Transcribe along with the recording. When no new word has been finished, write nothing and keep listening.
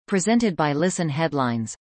Presented by Listen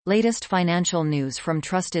Headlines. Latest financial news from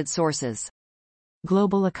trusted sources.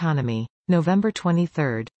 Global economy. November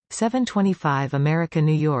 23, 7:25 America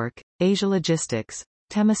New York, Asia Logistics,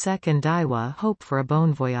 Temasek and Daiwa hope for a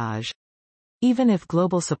bon voyage. Even if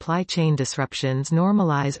global supply chain disruptions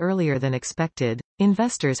normalize earlier than expected,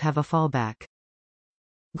 investors have a fallback.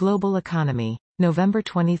 Global economy. November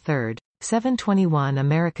 23, 7:21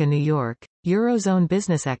 America New York, Eurozone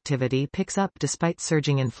business activity picks up despite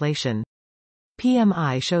surging inflation.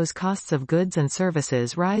 PMI shows costs of goods and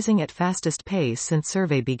services rising at fastest pace since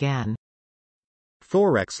survey began.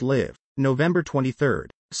 Forex Live. November 23,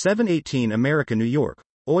 7:18 America New York,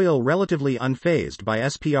 oil relatively unfazed by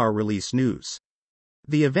SPR release news.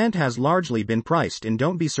 The event has largely been priced in.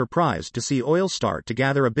 Don't be surprised to see oil start to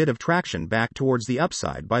gather a bit of traction back towards the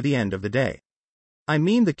upside by the end of the day. I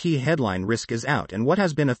mean, the key headline risk is out and what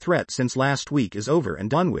has been a threat since last week is over and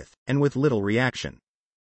done with, and with little reaction.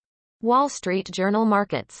 Wall Street Journal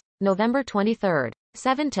Markets. November 23,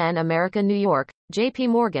 7:10 America New York,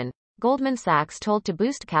 JPMorgan, Goldman Sachs told to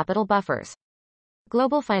boost capital buffers.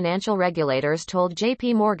 Global financial regulators told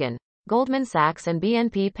JPMorgan, Goldman Sachs and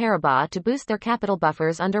BNP Paribas to boost their capital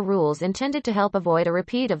buffers under rules intended to help avoid a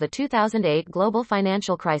repeat of the 2008 global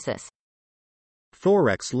financial crisis.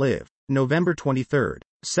 Forex Live. November 23,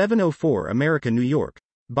 7:04 America New York,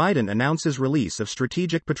 Biden announces release of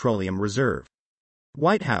strategic petroleum reserve.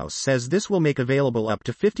 White House says this will make available up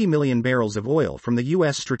to 50 million barrels of oil from the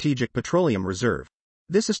U.S. Strategic Petroleum Reserve.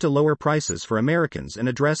 This is to lower prices for Americans and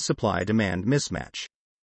address supply-demand mismatch.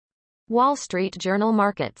 Wall Street Journal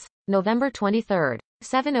Markets. November 23,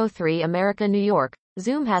 7:03 America New York,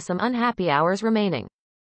 Zoom has some unhappy hours remaining.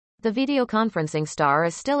 The video conferencing star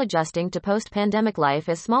is still adjusting to post-pandemic life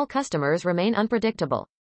as small customers remain unpredictable.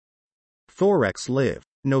 Forex Live.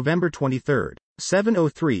 November 23,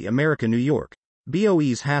 7:03 America New York,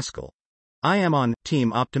 BOE's Haskel. I am on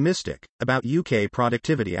team optimistic about UK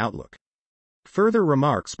productivity outlook. Further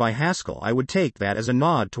remarks by Haskel. I would take that as a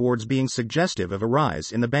nod towards being suggestive of a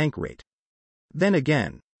rise in the bank rate. Then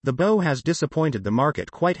again, the BOE has disappointed the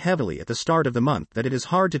market quite heavily at the start of the month that it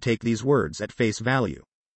is hard to take these words at face value.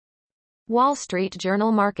 Wall Street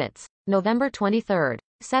Journal Markets. November 23,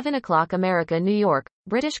 7 o'clock America New York,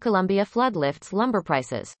 British Columbia flood lifts lumber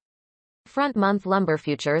prices. Front-month lumber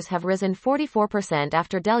futures have risen 44%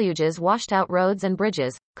 after deluges washed out roads and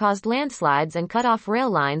bridges, caused landslides and cut off rail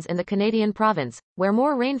lines in the Canadian province, where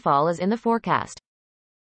more rainfall is in the forecast.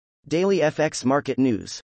 Daily FX Market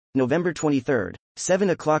News. November 23, 7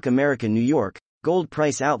 o'clock America New York, gold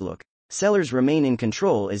price outlook. Sellers remain in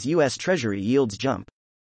control as U.S. Treasury yields jump.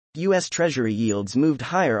 U.S. Treasury yields moved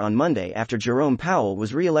higher on Monday after Jerome Powell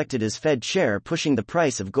was re-elected as Fed chair, pushing the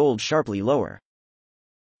price of gold sharply lower.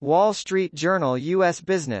 Wall Street Journal U.S.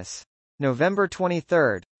 Business. November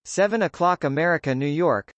 23, 7 o'clock America New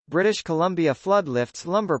York, British Columbia flood lifts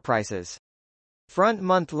lumber prices.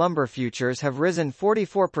 Front-month lumber futures have risen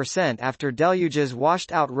 44% after deluges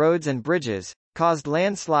washed out roads and bridges, caused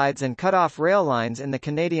landslides and cut off rail lines in the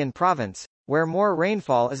Canadian province, where more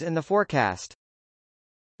rainfall is in the forecast.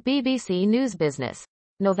 BBC News Business.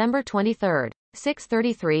 November 23,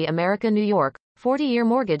 6:33 America New York, 40-year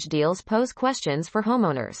mortgage deals pose questions for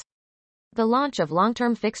homeowners. The launch of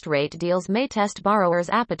long-term fixed-rate deals may test borrowers'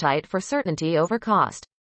 appetite for certainty over cost.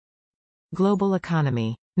 Global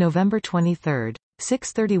economy. November 23,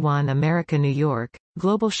 6:31 America New York,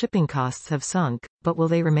 global shipping costs have sunk, but will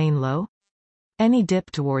they remain low? Any dip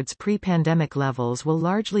towards pre-pandemic levels will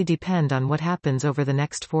largely depend on what happens over the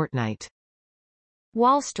next fortnight.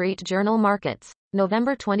 Wall Street Journal Markets.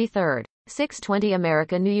 November 23, 6:20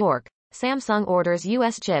 America New York, Samsung orders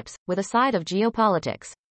U.S. chips, with a side of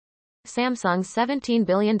geopolitics. Samsung's $17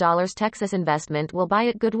 billion Texas investment will buy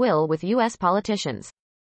it goodwill with U.S. politicians.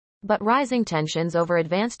 But rising tensions over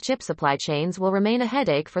advanced chip supply chains will remain a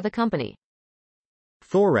headache for the company.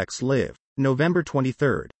 Forex Live. November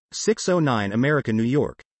 23, 6:09 America New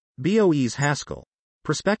York, BOE's Haskel.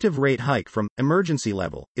 Prospective rate hike from emergency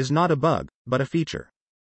level is not a bug, but a feature.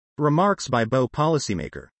 Remarks by BOE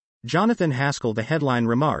policymaker Jonathan Haskel. The headline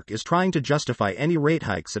remark is trying to justify any rate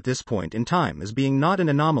hikes at this point in time as being not an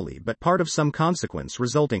anomaly but part of some consequence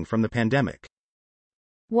resulting from the pandemic.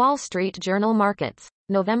 Wall Street Journal Markets.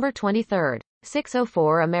 November 23,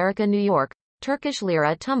 6:04 America New York, Turkish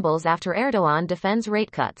lira tumbles after Erdogan defends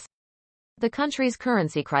rate cuts. The country's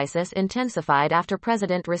currency crisis intensified after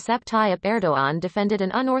President Recep Tayyip Erdogan defended an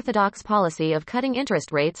unorthodox policy of cutting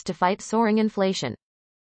interest rates to fight soaring inflation.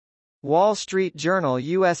 Wall Street Journal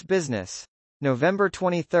U.S. Business. November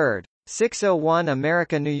 23, 6:01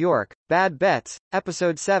 America New York, Bad Bets,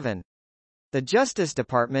 Episode 7. The Justice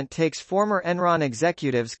Department takes former Enron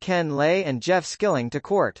executives Ken Lay and Jeff Skilling to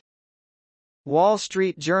court. Wall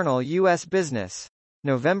Street Journal U.S. Business.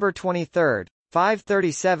 November 23.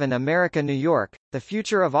 5:37 America New York, the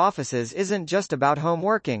future of offices isn't just about home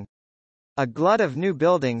working. A glut of new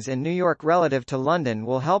buildings in New York relative to London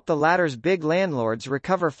will help the latter's big landlords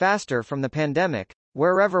recover faster from the pandemic,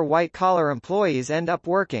 wherever white-collar employees end up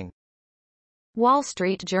working. Wall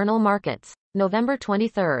Street Journal Markets. November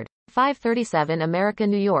 23. 5:37 America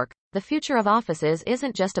New York, the future of offices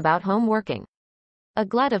isn't just about home working. A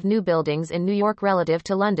glut of new buildings in New York relative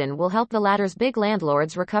to London will help the latter's big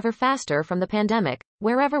landlords recover faster from the pandemic,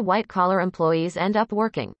 wherever white-collar employees end up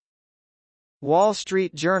working. Wall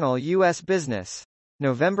Street Journal U.S. Business.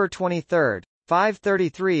 November 23.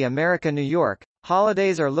 5:33 America New York,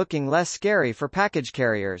 holidays are looking less scary for package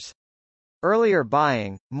carriers. Earlier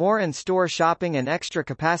buying, more in-store shopping and extra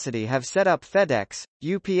capacity have set up FedEx,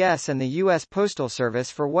 UPS and the U.S. Postal Service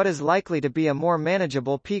for what is likely to be a more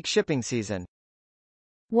manageable peak shipping season.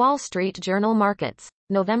 Wall Street Journal Markets.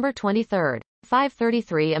 November 23.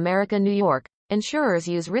 5:33 America New York, insurers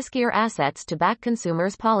use riskier assets to back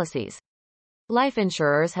consumers' policies. Life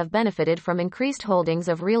insurers have benefited from increased holdings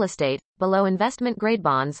of real estate, below investment-grade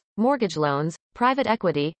bonds, mortgage loans, private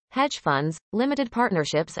equity, hedge funds, limited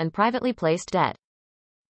partnerships and privately placed debt.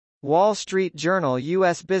 Wall Street Journal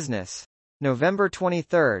U.S. Business. November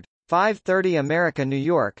 23. 5:30 America New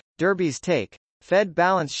York, Derby's take, Fed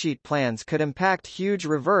balance sheet plans could impact huge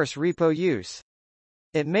reverse repo use.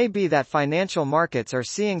 It may be that financial markets are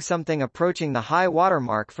seeing something approaching the high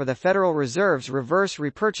watermark for the Federal Reserve's reverse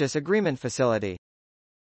repurchase agreement facility.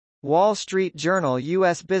 Wall Street Journal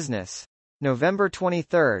U.S. Business. November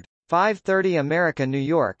 23. 5:30 America New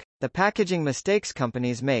York, the packaging mistakes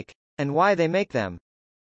companies make, and why they make them.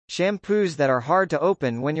 Shampoos that are hard to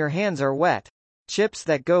open when your hands are wet. Chips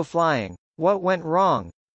that go flying. What went wrong?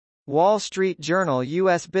 Wall Street Journal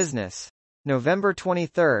U.S. Business. November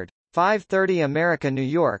 23. 5:30 America New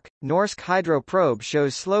York, Norsk Hydro probe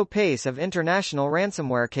shows slow pace of international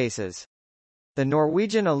ransomware cases. The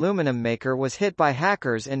Norwegian aluminum maker was hit by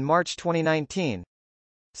hackers in March 2019.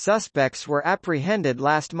 Suspects were apprehended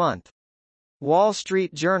last month. Wall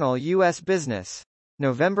Street Journal U.S. Business.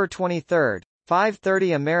 November 23.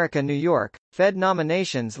 5:30 America New York, Fed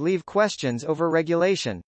nominations leave questions over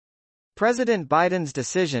regulation. President Biden's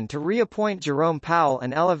decision to reappoint Jerome Powell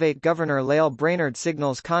and elevate Governor Lael Brainerd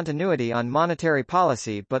signals continuity on monetary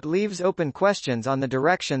policy but leaves open questions on the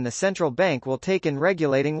direction the central bank will take in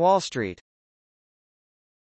regulating Wall Street.